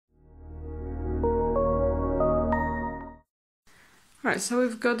Right, so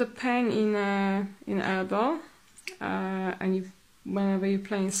we've got the pain in elbow, and whenever you're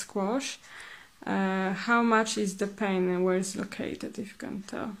playing squash, how much is the pain and where it's located, if you can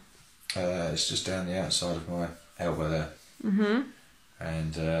tell? It's just down the outside of my elbow there.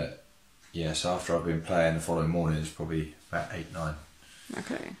 And yeah, so after I've been playing the following morning, it's probably about 8-9.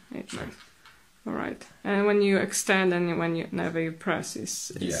 Okay, 8-9. All right. And when you extend and whenever you press,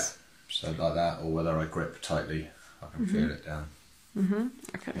 it's yeah. So like that, or whether I grip tightly, I can feel it down.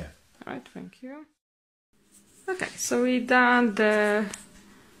 Okay. Yeah. All right. Thank you. Okay, so we done the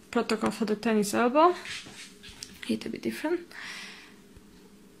protocol for the tennis elbow. It's a bit different.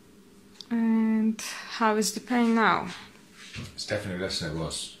 And how is the pain now? It's definitely less than it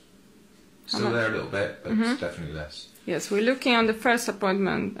was. Still there a little bit, but it's definitely less. Yes, we're looking on the first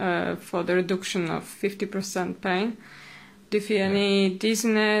appointment for the reduction of 50% pain. Do you feel any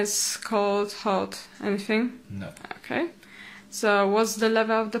dizziness, cold, hot, anything? No. Okay. So what's the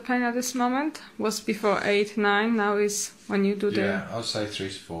level of the pain at this moment? Was before 8, 9, now is when you do the... Yeah, I'd say 3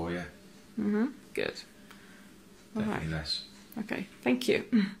 to 4, yeah. Good. Definitely less. Okay, thank you.